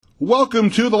Welcome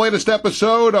to the latest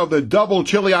episode of the Double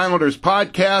Chili Islanders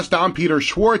podcast. I'm Peter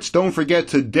Schwartz. Don't forget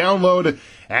to download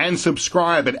and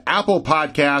subscribe at Apple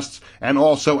Podcasts and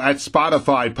also at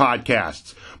Spotify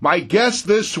Podcasts. My guest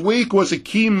this week was a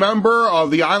key member of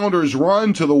the Islanders'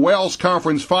 run to the Wales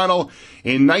Conference Final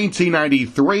in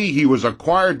 1993. He was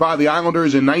acquired by the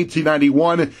Islanders in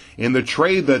 1991 in the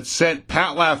trade that sent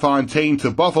Pat LaFontaine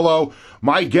to Buffalo.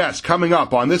 My guest coming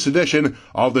up on this edition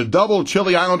of the Double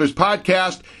Chili Islanders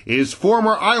podcast is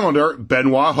former Islander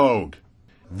Benoit Hogue.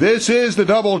 This is the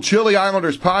Double Chili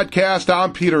Islanders podcast.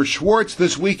 I'm Peter Schwartz.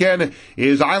 This weekend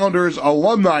is Islanders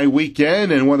Alumni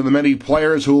Weekend, and one of the many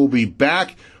players who will be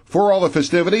back for all the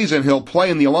festivities, and he'll play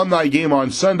in the alumni game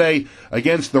on Sunday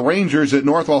against the Rangers at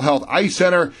Northwell Health Ice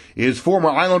Center, is former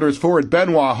Islanders forward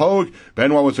Benoit Hogue.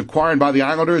 Benoit was acquired by the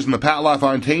Islanders in the Pat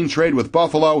LaFontaine trade with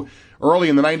Buffalo early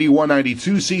in the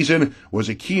 91-92 season, was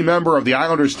a key member of the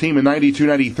Islanders team in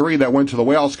 92-93 that went to the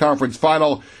Wales Conference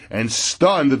Final and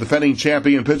stunned the defending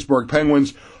champion Pittsburgh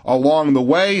Penguins along the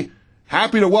way.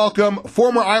 Happy to welcome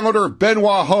former Islander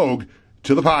Benoit Hogue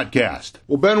to the podcast.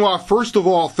 Well, Benoit, first of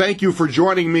all, thank you for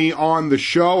joining me on the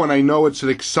show, and I know it's an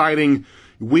exciting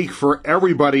week for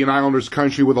everybody in Islanders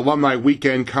country with Alumni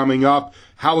Weekend coming up.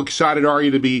 How excited are you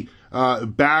to be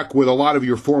back with a lot of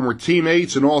your former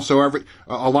teammates and also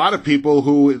a lot of people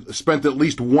who spent at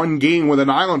least one game with an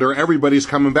Islander? Everybody's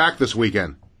coming back this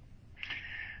weekend.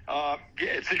 Yeah,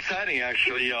 it's exciting,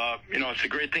 actually. It's a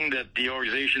great thing that the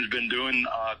organization's been doing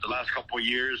the last couple of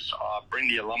years, bring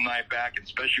the alumni back,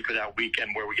 especially for that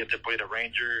weekend where we get to play the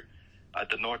Ranger at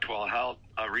the Northwell Health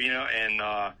Arena.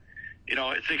 And,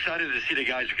 it's exciting to see the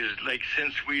guys because,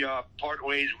 since we part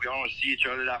ways, we don't see each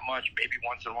other that much. Maybe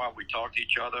once in a while we talk to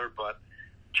each other, but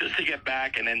just to get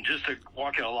back and then just to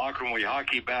walk in the locker room with your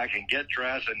hockey back and get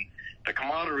dressed, and the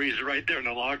camaraderie is right there in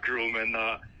the locker room, and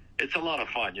it's a lot of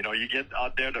fun. You get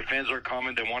out there, the fans are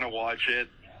coming, they want to watch it.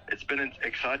 It's been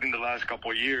exciting the last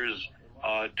couple of years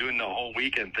doing the whole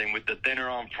weekend thing with the dinner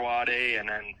on Friday and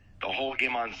then the whole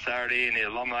game on Saturday and the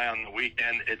alumni on the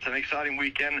weekend. It's an exciting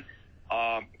weekend,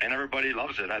 and everybody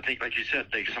loves it. I think, like you said,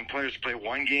 some players play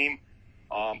one game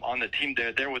on the team.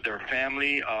 They're there with their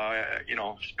family,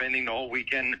 spending the whole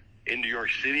weekend in New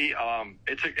York City.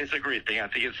 It's a great thing. I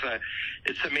think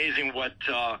it's amazing what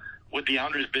the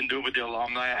Islanders been doing with the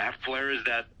alumni. I have players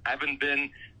that haven't been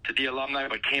to the alumni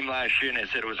but came last year and they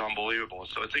said it was unbelievable.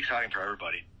 So it's exciting for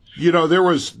everybody.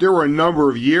 There were a number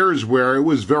of years where it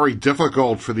was very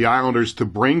difficult for the Islanders to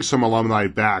bring some alumni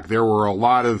back. There were a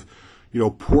lot of,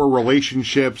 poor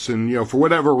relationships and, for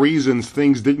whatever reasons,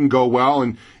 things didn't go well.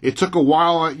 And it took a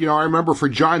while, I remember for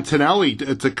John Tonelli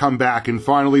to come back, and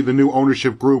finally the new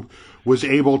ownership group was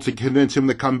able to convince him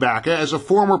to come back. As a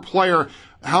former player,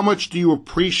 how much do you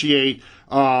appreciate,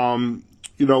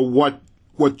 what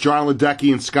John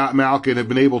Ledecky and Scott Malkin have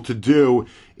been able to do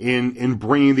in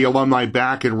bringing the alumni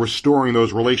back and restoring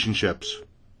those relationships?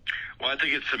 Well, I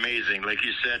think it's amazing. Like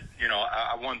you said,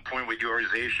 at one point with the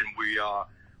organization, we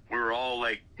were all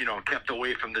kept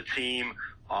away from the team.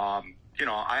 I'm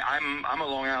a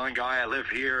Long Island guy. I live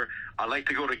here. I like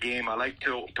to go to game. I like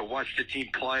to watch the team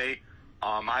play.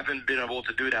 I haven't been able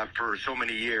to do that for so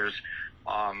many years.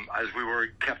 As we were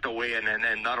kept away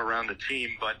and not around the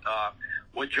team. But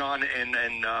what John and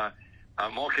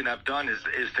Malkin have done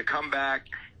is to come back,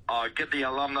 get the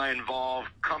alumni involved,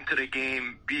 come to the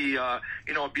game, be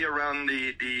around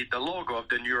the logo of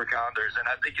the New York Islanders. And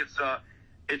I think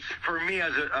it's for me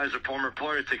as a former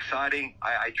player, it's exciting.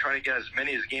 I try to get as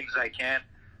many games as I can.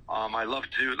 I love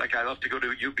to go to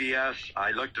UBS.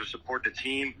 I like to support the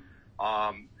team.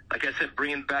 Like I said,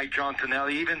 bringing back John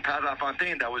Tonelli, even Pat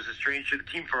LaFontaine, that was estranged to the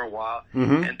team for a while,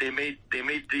 and they made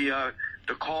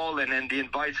the call and then the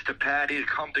invites to Patty to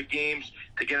come to games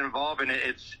to get involved, and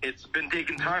it's been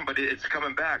taking time, but it's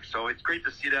coming back. So it's great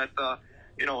to see that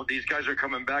these guys are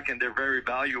coming back and they're very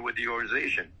valuable with the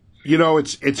organization.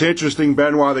 It's interesting,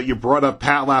 Benoit, that you brought up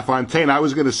Pat LaFontaine. I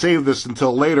was going to save this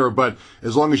until later, but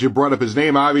as long as you brought up his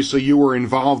name, obviously you were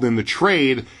involved in the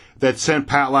trade that sent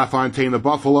Pat LaFontaine to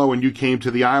Buffalo, and you came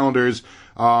to the Islanders,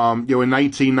 in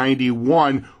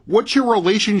 1991. What's your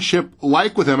relationship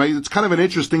like with him? It's kind of an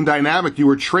interesting dynamic. You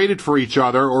were traded for each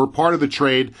other, or part of the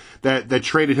trade that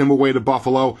traded him away to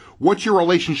Buffalo. What's your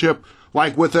relationship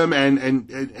like with him?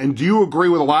 And do you agree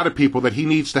with a lot of people that he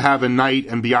needs to have a night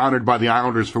and be honored by the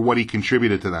Islanders for what he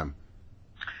contributed to them?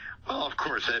 Well, of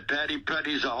course,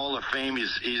 Patty's a Hall of Fame.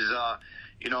 He's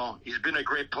been a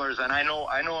great player, and I know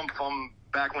him from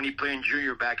back when he played in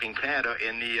junior back in Canada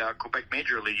in the Quebec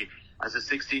Major League as a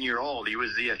 16-year-old. He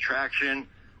was the attraction.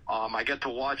 I got to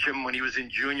watch him when he was in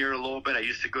junior a little bit. I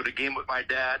used to go to game with my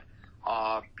dad.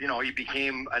 He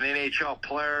became an NHL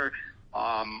player.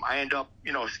 I ended up,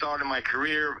 starting my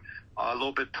career a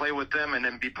little bit, play with them, and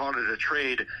then be part of the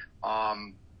trade.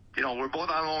 We're both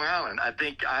on Long Island. I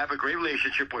think I have a great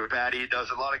relationship with Patty. He does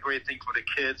a lot of great things for the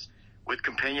kids with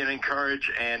companion and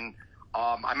courage, and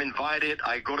I'm invited.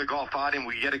 I go to golf outing.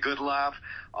 We get a good laugh.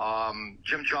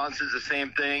 Jim Johnson's the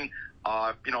same thing.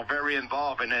 Very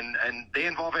involved, and they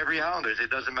involve every Islanders. It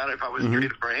doesn't matter if I was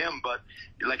traded for him, but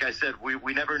like I said,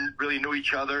 we never really knew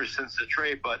each other since the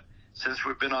trade, but since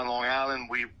we've been on Long Island,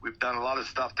 we've done a lot of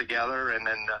stuff together, and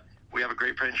then we have a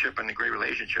great friendship and a great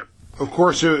relationship. Of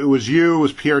course, it was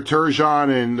Pierre Turgeon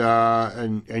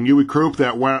and Huey Krupp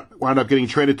that wound up getting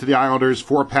traded to the Islanders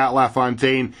for Pat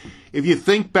LaFontaine. If you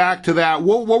think back to that,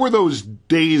 what were those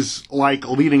days like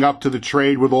leading up to the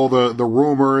trade with all the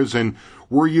rumors, and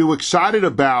were you excited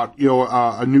about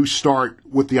a new start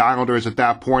with the Islanders at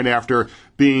that point after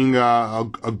being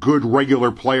a good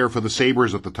regular player for the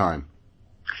Sabres at the time?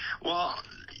 Well,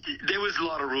 there was a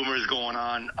lot of rumors going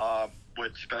on,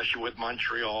 especially with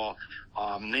Montreal.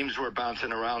 Names were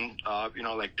bouncing around,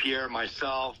 like Pierre,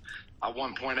 myself. At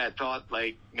one point, I thought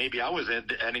maybe I was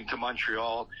heading to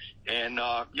Montreal, and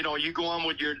you go on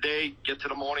with your day, get to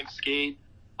the morning skate.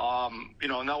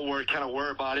 Not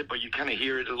worry about it, but you kind of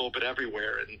hear it a little bit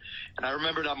everywhere. And I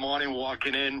remember that morning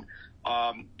walking in,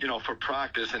 for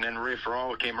practice, and then Ray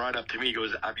Ferraro came right up to me. He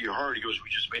goes, "Have you heard?" He goes, "We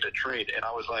just made a trade." And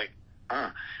I was like,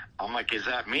 "Huh." I'm like, "Is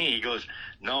that me?" He goes,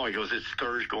 "No." He goes, "It's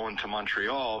Sturge going to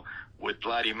Montreal with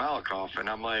Vladdy Malakoff." And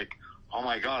I'm like, "Oh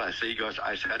my God." I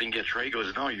said, "I didn't get traded." He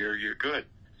goes, "No, you're good."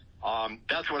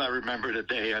 That's what I remember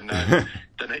today. And the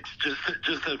next,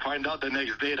 just to find out the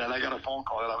next day that I got a phone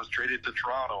call that I was traded to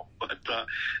Toronto. But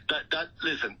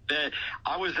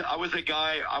I was a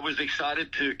guy. I was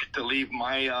excited to leave.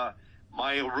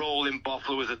 My role in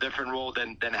Buffalo was a different role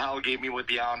than Hal gave me with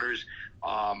the Islanders.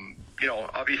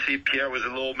 Obviously Pierre was a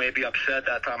little maybe upset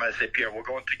that time. I said, "Pierre, we're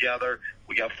going together.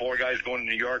 We got 4 guys going to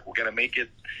New York. We're gonna make it.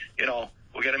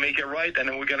 We're gonna make it right, and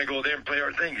then we're gonna go there and play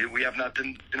our thing. We have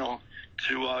nothing,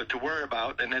 to worry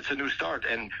about, and it's a new start."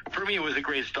 And for me, it was a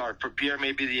great start. For Pierre,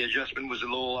 maybe the adjustment was a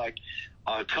little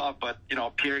tough, but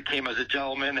Pierre came as a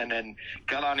gentleman and then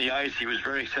got on the ice. He was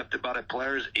very accepted by the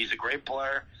players. He's a great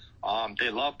player. They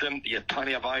loved him. He had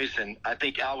plenty of ice, and I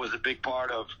think Al was a big part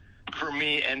of, for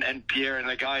me and Pierre and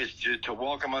the guys to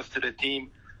welcome us to the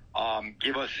team,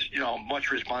 give us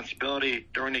much responsibility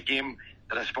during the game,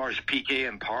 as far as PK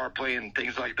and power play and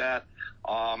things like that.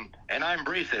 And I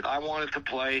embraced it. I wanted to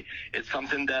play. It's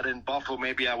something that in Buffalo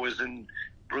maybe I wasn't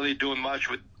really doing much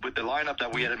with the lineup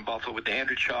that we had in Buffalo with the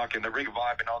Andrew Chuck and the Rick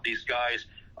Vibe and all these guys.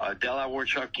 Del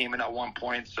Warchuk came in at one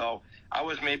point, so I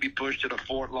was maybe pushed to the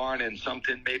fourth line and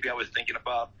something maybe I was thinking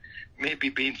about maybe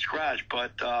being scratched.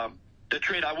 But the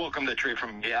trade, I welcome the trade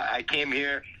from me. I came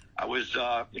here. I was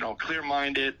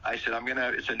clear-minded. I said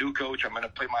it's a new coach. I'm gonna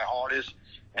play my hardest.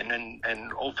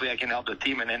 And hopefully I can help the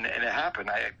team, and it happened.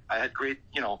 I had great,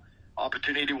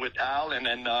 opportunity with Al, and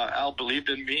then Al believed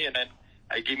in me, and then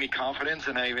it gave me confidence,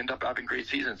 and I ended up having great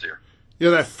seasons here.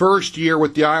 That first year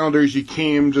with the Islanders, you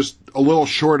came just a little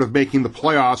short of making the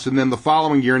playoffs, and then the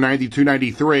following year,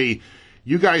 92-93,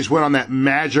 you guys went on that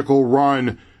magical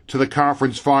run to the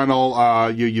conference final.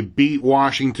 You beat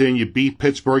Washington, you beat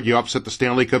Pittsburgh, you upset the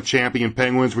Stanley Cup champion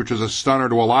Penguins, which was a stunner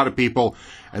to a lot of people,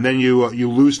 and then you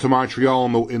lose to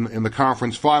Montreal in the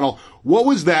conference final. What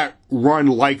was that run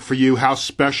like for you? How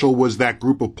special was that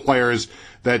group of players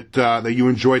that you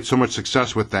enjoyed so much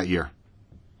success with that year?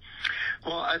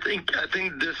 Well, I think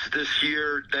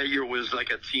that year was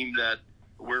like a team that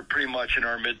we're pretty much in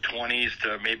our mid-20s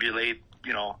to maybe late,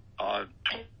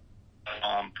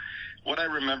 what I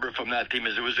remember from that team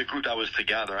is it was a group that was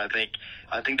together. I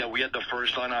think that we had the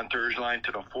first line on third line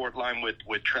to the fourth line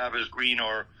with Travis Green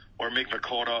or Mick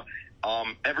Vukota.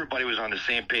 Everybody was on the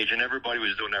same page and everybody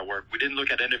was doing their work. We didn't look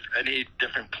at any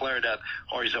different player that,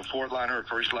 he's a fourth liner or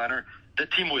first liner. The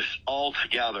team was all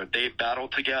together. They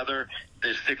battled together.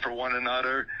 They stick for one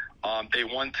another. They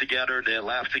won together. They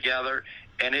laughed together.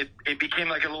 And it became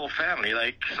like a little family.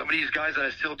 Like some of these guys that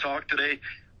I still talk today,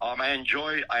 I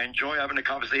enjoy having a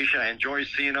conversation. I enjoy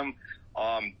seeing them.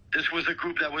 This was a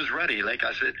group that was ready. Like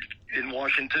I said, in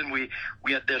Washington, we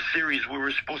had this series. We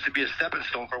were supposed to be a stepping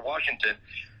stone for Washington,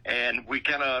 and we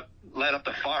kind of let up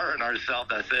the fire in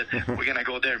ourselves. I said, we're going to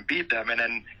go there and beat them. And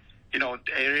then,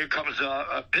 here comes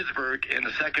Pittsburgh in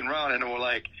the second round, and we're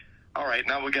like, all right,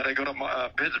 now we got to go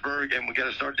to Pittsburgh, and we got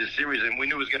to start this series. And we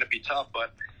knew it was going to be tough,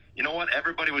 but you know what?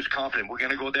 Everybody was confident. We're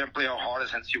going to go there and play our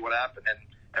hardest and see what happened. And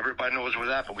everybody knows what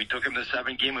happened. We took them to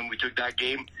 7 game, and we took that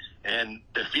game, and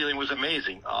the feeling was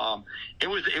amazing. It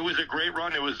was a great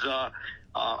run. It was,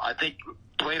 I think,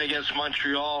 playing against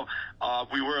Montreal,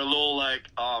 we were a little like,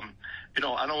 I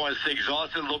don't want to say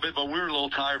exhausted a little bit, but we were a little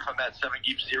tired from that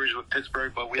 7-game series with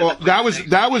Pittsburgh. But that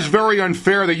was very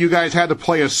unfair that you guys had to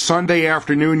play a Sunday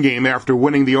afternoon game after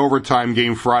winning the overtime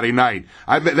game Friday night.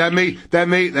 That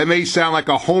may sound like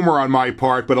a homer on my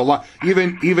part, but a lot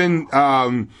even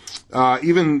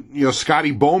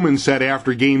Scotty Bowman said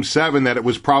after Game 7 that it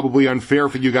was probably unfair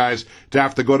for you guys to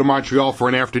have to go to Montreal for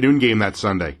an afternoon game that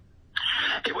Sunday.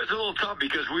 It was a little tough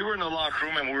because we were in the locker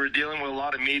room and we were dealing with a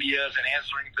lot of media and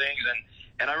answering things,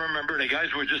 and I remember the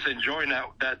guys were just enjoying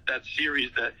that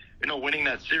series, winning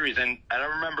that series, and I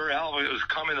remember Al was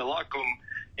coming to the locker room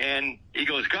and he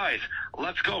goes, "Guys,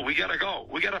 let's go. We gotta go.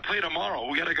 We gotta play tomorrow.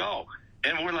 We gotta go."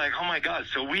 And we're like, "Oh my God!"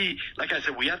 So we, like I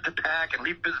said, we had to pack and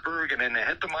leave Pittsburgh and then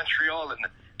head to Montreal, and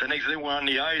the next day we're on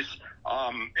the ice.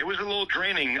 It was a little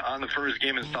draining on the first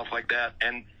game and stuff like that,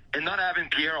 and not having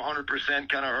Pierre 100%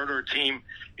 kind of hurt our team.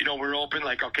 We're open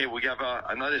like, okay, we have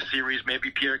another series.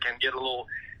 Maybe Pierre can get a little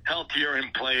healthier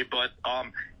in play, but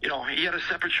he had a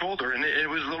separate shoulder, and it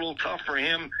was a little tough for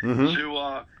him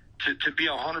to be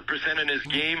 100% in his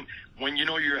game when you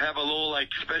have a little, like,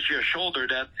 especially a shoulder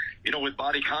that with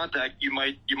body contact you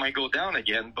might go down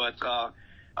again. But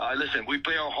listen, we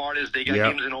play our hardest. They got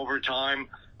games in overtime.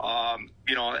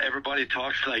 Everybody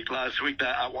talks like last week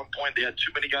that at one point they had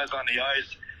too many guys on the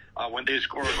ice. When they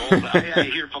score a goal, I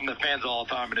hear from the fans all the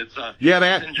time, and it's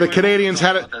the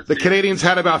Canadians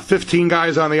had about 15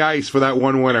 guys on the ice for that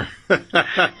one winner.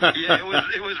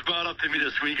 It was brought up to me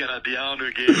this weekend at the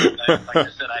Islander game. Like I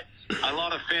said, a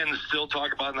lot of fans still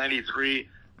talk about '93,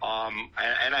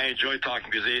 and I enjoy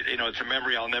talking because it's a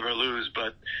memory I'll never lose.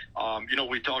 But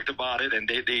we talked about it, and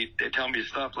they tell me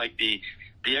stuff like the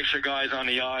extra guys on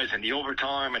the ice and the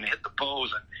overtime and hit the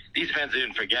post. And these fans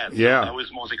didn't forget. Yeah. So that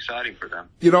was most exciting for them.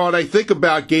 And I think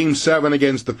about Game 7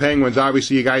 against the Penguins.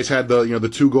 Obviously, you guys had the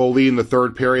 2-goal lead in the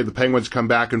third period. The Penguins come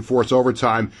back and force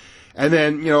overtime. And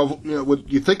then,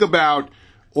 you think about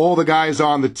all the guys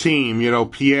on the team,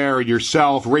 Pierre,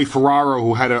 yourself, Ray Ferraro,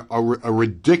 who had a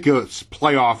ridiculous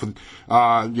playoff,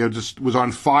 just was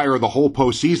on fire the whole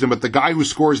postseason. But the guy who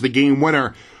scores the game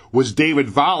winner was David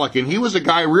Volek, and he was a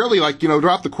guy really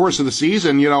throughout the course of the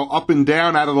season, up and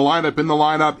down, out of the lineup, in the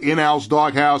lineup, in Al's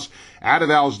doghouse, out of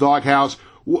Al's doghouse.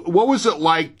 What was it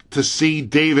like to see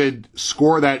David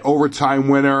score that overtime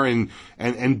winner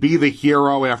and be the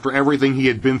hero after everything he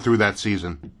had been through that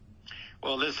season?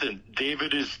 Well, listen,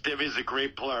 David is a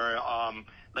great player.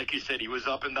 Like you said, he was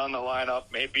up and down the lineup,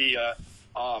 maybe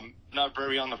not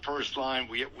very on the first line.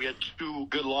 We had two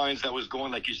good lines that was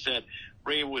going, like you said.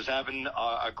 Ray was having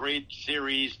a great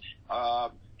series.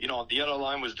 The other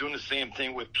line was doing the same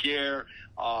thing with Pierre.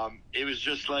 It was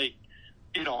just like,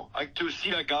 to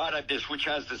see a guy like this, which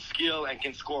has the skill and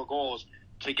can score goals,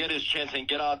 to get his chance and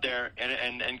get out there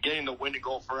and getting the win to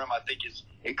go for him, I think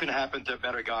it couldn't happen to a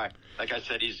better guy. Like I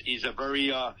said, he's a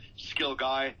very skilled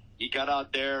guy. He got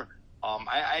out there.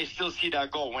 I still see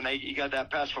that goal when he got that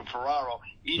pass from Ferraro.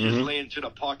 He just lay into the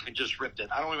puck and just ripped it.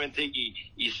 I don't even think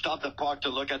he stopped the puck to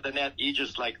look at the net. He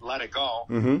just let it go,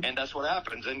 and that's what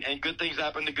happens. And good things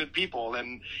happen to good people.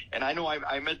 And I know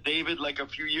I met David like a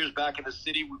few years back in the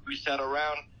city. We sat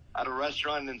around at a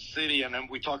restaurant in the city, and then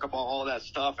we talk about all that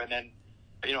stuff. And then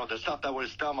the stuff that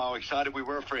was done, how excited we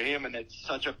were for him, and it's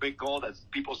such a big goal that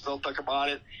people still talk about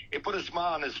it. It put a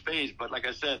smile on his face. But like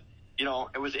I said,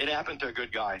 it happened to a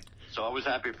good guy. So I was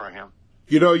happy for him.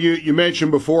 You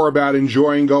mentioned before about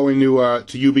enjoying going to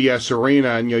UBS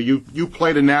Arena, and you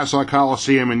played in Nassau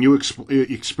Coliseum, and you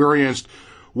experienced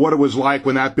what it was like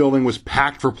when that building was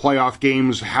packed for playoff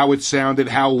games, how it sounded,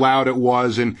 how loud it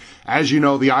was, and as you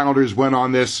know, the Islanders went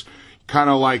on this kind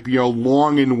of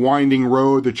long and winding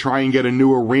road to try and get a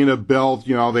new arena built.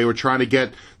 They were trying to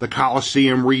get the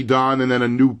Coliseum redone and then a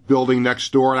new building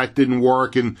next door. That didn't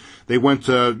work. And they went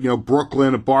to,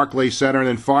 Brooklyn at Barclays Center. And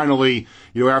then finally,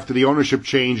 after the ownership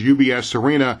change, UBS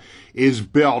Arena is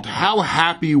built. How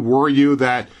happy were you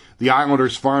that the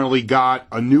Islanders finally got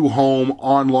a new home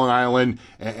on Long Island?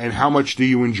 And how much do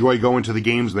you enjoy going to the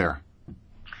games there?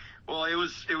 Well, it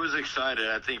was exciting.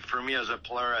 I think for me as a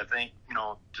player, I think,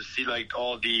 to see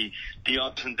all the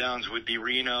ups and downs with the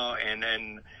arena, and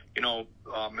then,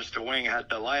 Mr. Wing had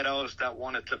the lighthouse that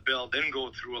wanted to build, didn't go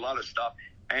through a lot of stuff.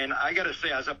 And I got to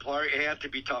say, as a player, it had to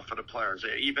be tough for the players.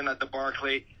 Even at the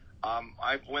Barclay,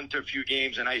 I've went to a few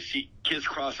games and I see kids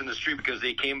crossing the street because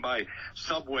they came by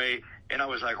subway. And I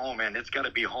was like, oh, man, it's got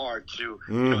to be hard to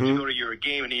to go to your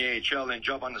game in the AHL and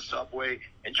jump on the subway.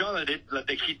 And John did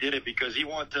it because he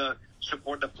wanted to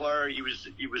support the player. He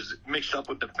was mixed up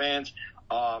with the fans.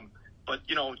 But,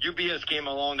 UBS came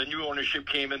along, the new ownership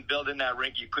came and built in that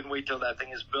rink. You couldn't wait till that thing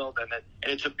is built, and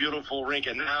it's a beautiful rink.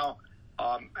 And now,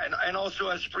 and also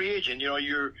as free agent,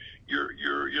 you're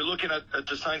looking at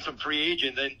to sign some free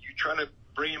agent, and you're trying to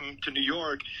bring him to New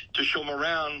York to show him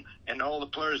around, and all the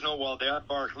players know, well, they're at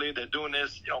Barclay, they're doing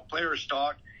this, player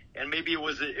stock, and maybe it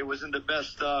wasn't the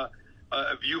best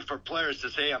view for players to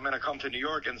say, I'm going to come to New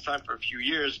York and sign for a few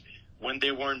years when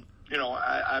they weren't,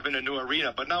 having a new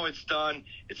arena. But now it's done.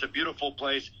 It's a beautiful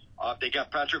place. They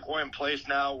got Patrick Roy in place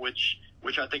now, which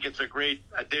I think it's a great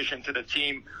addition to the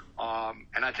team.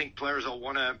 And I think players will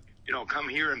want to, come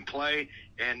here and play.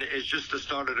 And it's just the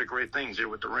start of the great things here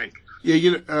with the rink. Yeah,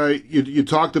 you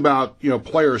talked about,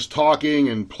 players talking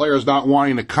and players not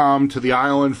wanting to come to the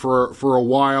island for a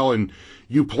while. And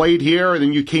you played here and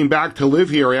then you came back to live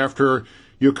here after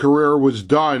your career was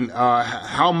done.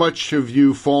 How much have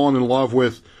you fallen in love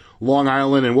with Long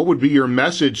Island, and what would be your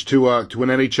message to an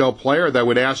NHL player that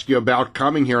would ask you about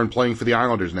coming here and playing for the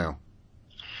Islanders now?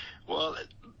 Well,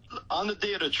 on the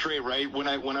day of the trade, right, when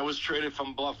I was traded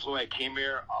from Buffalo, I came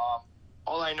here.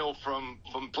 All I know from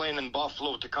playing in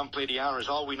Buffalo to come play the Islanders,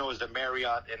 all we know is the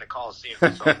Marriott and the Coliseum.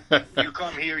 So you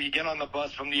come here, you get on the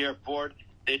bus from the airport,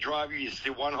 they drive you, you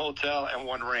see one hotel and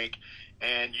one rink,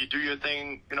 and you do your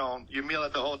thing, you meal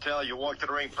at the hotel, you walk to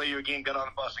the rink, play your game, get on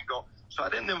the bus and go. So I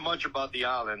didn't know much about the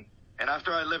island. And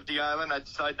after I left the island, I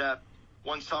decided that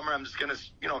one summer I'm just going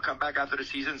to, come back after the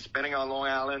season, spending on Long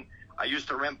Island. I used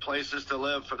to rent places to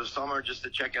live for the summer just to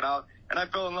check it out. And I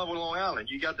fell in love with Long Island.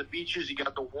 You got the beaches, you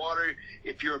got the water.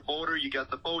 If you're a boater, you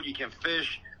got the boat, you can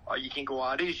fish. You can go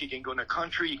out east, you can go in the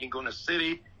country, you can go in the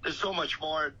city. There's so much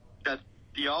more that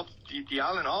the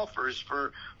island offers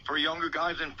for younger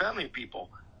guys and family people.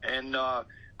 And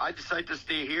I decided to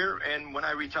stay here, and when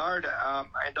I retired, I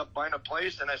ended up buying a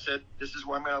place, and I said, this is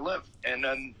where I'm going to live. And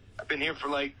then I've been here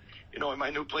for in my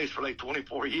new place for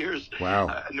 24 years. Wow.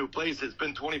 A new place, it's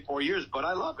been 24 years, but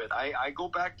I love it. I go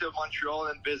back to Montreal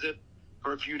and visit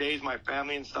for a few days, my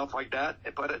family and stuff like that,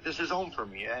 but this is home for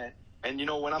me. And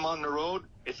when I'm on the road,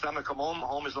 it's time to come home.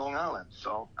 Home is Long Island,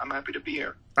 so I'm happy to be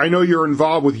here. I know you're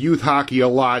involved with youth hockey a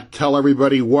lot. Tell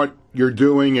everybody what you're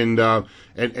doing and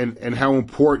how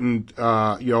important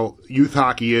youth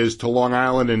hockey is to Long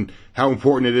Island, and how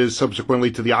important it is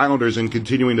subsequently to the Islanders in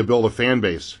continuing to build a fan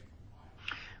base.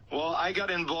 Well, I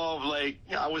got involved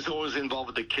I was always involved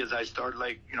with the kids. I started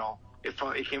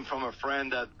it came from a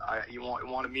friend that he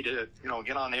wanted me to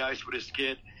get on the ice with his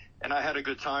kid, and I had a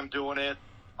good time doing it.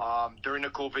 During the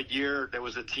COVID year, there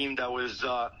was a team that was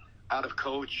out of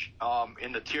coach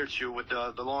in the Tier 2 with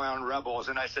the Long Island Rebels.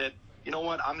 And I said, you know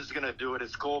what, I'm just going to do it.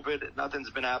 It's COVID.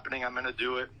 Nothing's been happening. I'm going to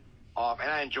do it. And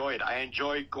I enjoy it. I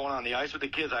enjoy going on the ice with the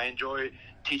kids. I enjoy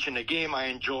teaching the game. I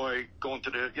enjoy going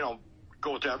to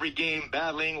go to every game,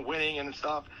 battling, winning and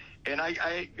stuff. And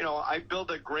I built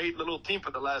a great little team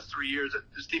for the last 3 years.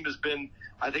 This team has been,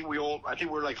 I think we're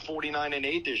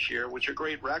 49-8 this year, which is a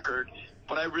great record.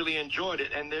 But I really enjoyed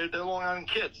it, and they're Long Island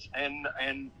kids,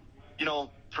 and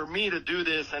for me to do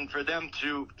this and for them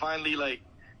to finally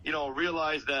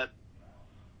realize that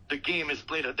the game is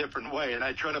played a different way, and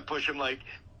I try to push them like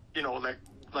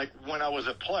when I was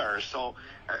a player. So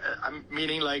I'm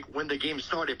meaning when the game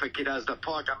started, if a kid has the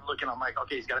puck, I'm like,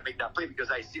 okay, he's got to make that play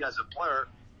because I see it as a player,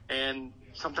 and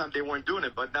sometimes they weren't doing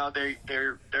it, but now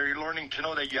they're learning to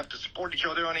know that you have to support each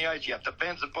other on the ice, you have to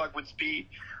fence the puck with speed.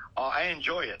 I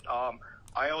enjoy it.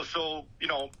 I also,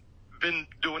 been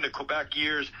doing the Quebec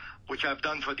years, which I've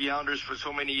done for the Islanders for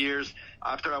so many years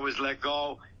after I was let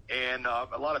go. And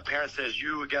a lot of parents says,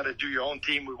 you got to do your own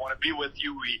team. We want to be with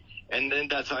you. And then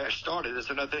that's how I started. It's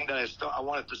another thing that I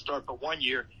wanted to start for 1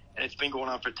 year, and it's been going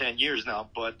on for 10 years now.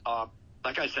 But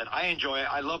like I said, I enjoy it.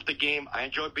 I love the game. I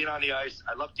enjoy being on the ice.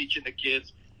 I love teaching the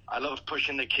kids. I love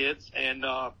pushing the kids. And,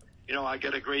 I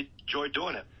get a great joy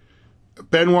doing it.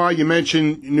 Benoit, you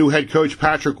mentioned new head coach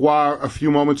Patrick Roy a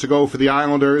few moments ago for the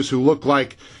Islanders, who look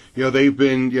like they've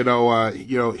been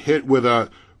hit with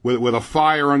a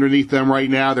fire underneath them right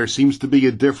now. There seems to be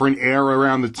a different air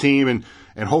around the team, and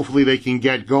hopefully they can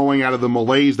get going out of the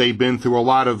malaise they've been through a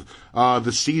lot of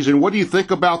the season. What do you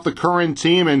think about the current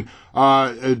team, and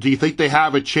do you think they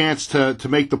have a chance to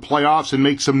make the playoffs and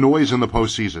make some noise in the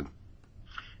postseason?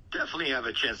 Definitely have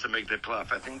a chance to make the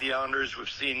playoff. I think the Islanders, we've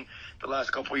seen the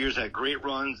last couple of years, had great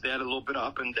runs. They had a little bit of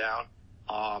up and down.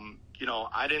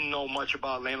 I didn't know much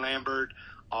about Lane Lambert.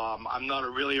 I'm not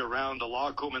really around the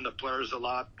locker room and the players a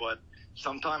lot, but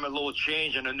sometime a little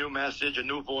change and a new message, a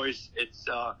new voice,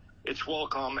 it's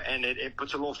welcome, and it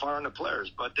puts a little fire on the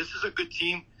players. But this is a good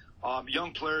team,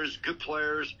 young players, good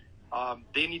players.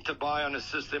 They need to buy on the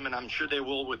system, and I'm sure they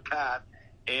will with Pat.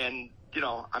 And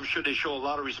I'm sure they show a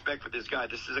lot of respect for this guy.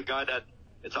 This is a guy that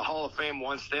it's a Hall of Fame,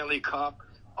 won Stanley Cup.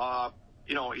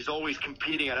 He's always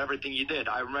competing at everything he did.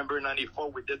 I remember in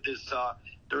 '94 we did this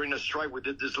during the strike. We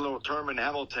did this little tournament in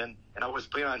Hamilton, and I was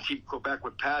playing on Team Quebec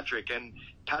with Patrick. And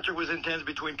Patrick was intense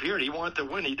between period. He wanted to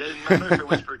win. He didn't matter if it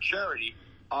was for charity.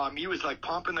 He was like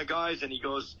pumping the guys, and he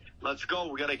goes, "Let's go.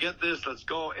 We got to get this. Let's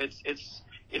go."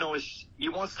 He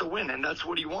wants to win, and that's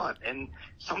what he wants. And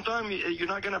sometimes you're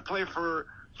not going to play for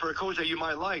a coach that you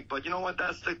might like, but you know what?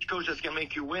 That's the coach that's going to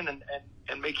make you win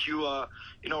and make you,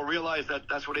 realize that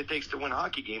that's what it takes to win a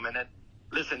hockey game. And then,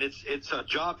 listen, it's a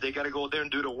job. They got to go there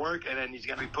and do the work, and then he's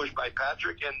going to be pushed by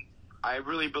Patrick. And I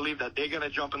really believe that they're going to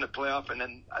jump in the playoff, and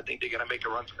then I think they're going to make a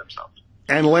run for themselves.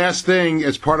 And last thing,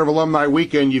 as part of Alumni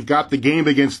Weekend, you've got the game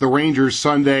against the Rangers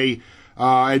Sunday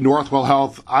at Northwell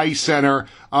Health Ice Center.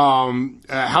 How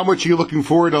much are you looking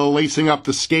forward to lacing up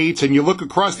the skates? And you look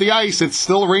across the ice, it's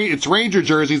still it's Ranger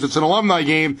jerseys. It's an alumni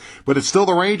game, but it's still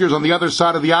the Rangers on the other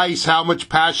side of the ice. How much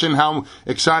passion, how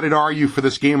excited are you for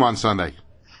this game on Sunday?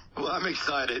 Well, I'm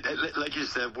excited. Like you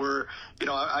said,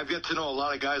 I've got to know a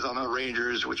lot of guys on the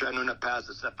Rangers, which I knew in the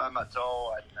past, Stefan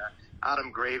Matteau and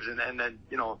Adam Graves, and then,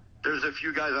 there's a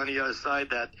few guys on the other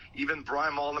side that even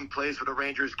Brian Mullen plays for the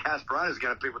Rangers. Cass Brown is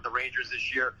going to play with the Rangers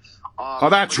this year.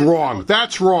 That's wrong.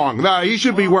 That's wrong. No, he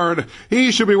should be wearing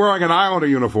an Islander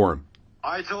uniform.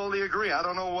 I totally agree. I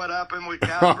don't know what happened with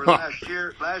Casper last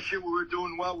year. Last year we were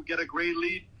doing well. We get a great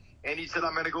lead, and he said,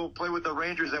 "I'm going to go play with the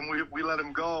Rangers," and we let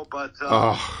him go. But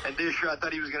and this year I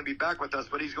thought he was going to be back with us,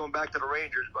 but he's going back to the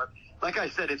Rangers. But like I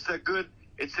said, it's a good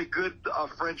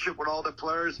friendship with all the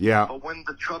players. Yeah. But when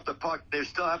they drop the puck, they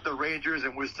still have the Rangers,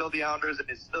 and we're still the Islanders, and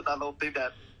it's still that little thing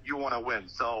that you want to win.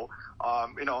 So,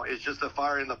 it's just a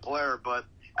fire in the player. But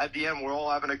at the end, we're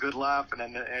all having a good laugh and a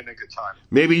good time.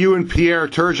 Maybe you and Pierre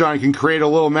Turgeon can create a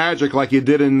little magic like you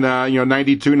did in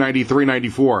 92, 93,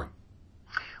 94.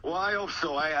 Well, I hope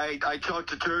so. I talked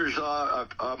to Turge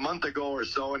a month ago or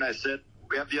so, and I said,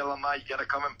 we have the alumni, you got to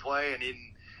come and play.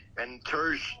 And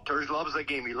Turge loves the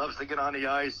game. He loves to get on the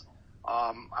ice.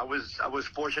 I was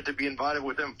fortunate to be invited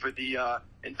with him for the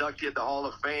inductee at the Hall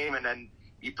of Fame, and then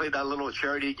he played that little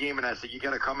charity game, and I said, you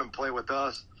got to come and play with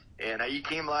us. And he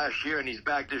came last year, and he's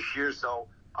back this year, so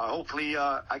hopefully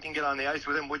I can get on the ice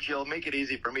with him, which he'll make it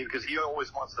easy for me because he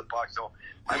always wants the puck. So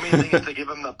my main thing is to give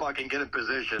him the puck and get in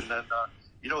position. And,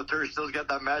 Turge still's got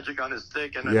that magic on his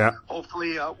stick, and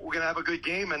hopefully we're going to have a good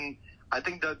game. And I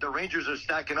think that the Rangers are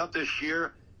stacking up this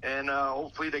year. And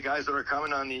hopefully the guys that are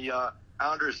coming on the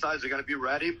Islanders sides are going to be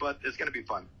ready, but it's going to be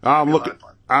fun. I'm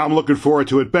looking forward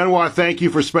to it. Benoit, thank you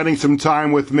for spending some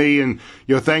time with me, and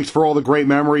thanks for all the great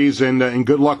memories, and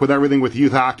good luck with everything with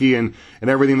youth hockey and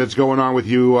everything that's going on with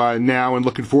you now. And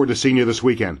looking forward to seeing you this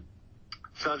weekend.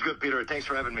 Sounds good, Peter. Thanks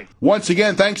for having me. Once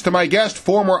again, thanks to my guest,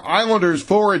 former Islanders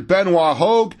forward Benoit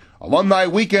Hogue. Alumni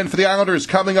Weekend for the Islanders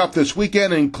coming up this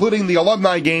weekend, including the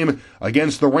alumni game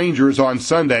against the Rangers on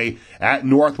Sunday at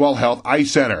Northwell Health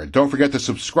Ice Center. Don't forget to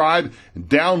subscribe and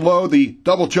download the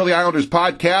Double Chili Islanders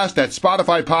podcast at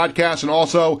Spotify Podcasts and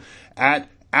also at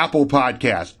Apple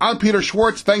Podcasts. I'm Peter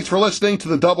Schwartz. Thanks for listening to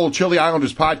the Double Chili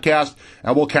Islanders podcast,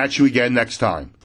 and we'll catch you again next time.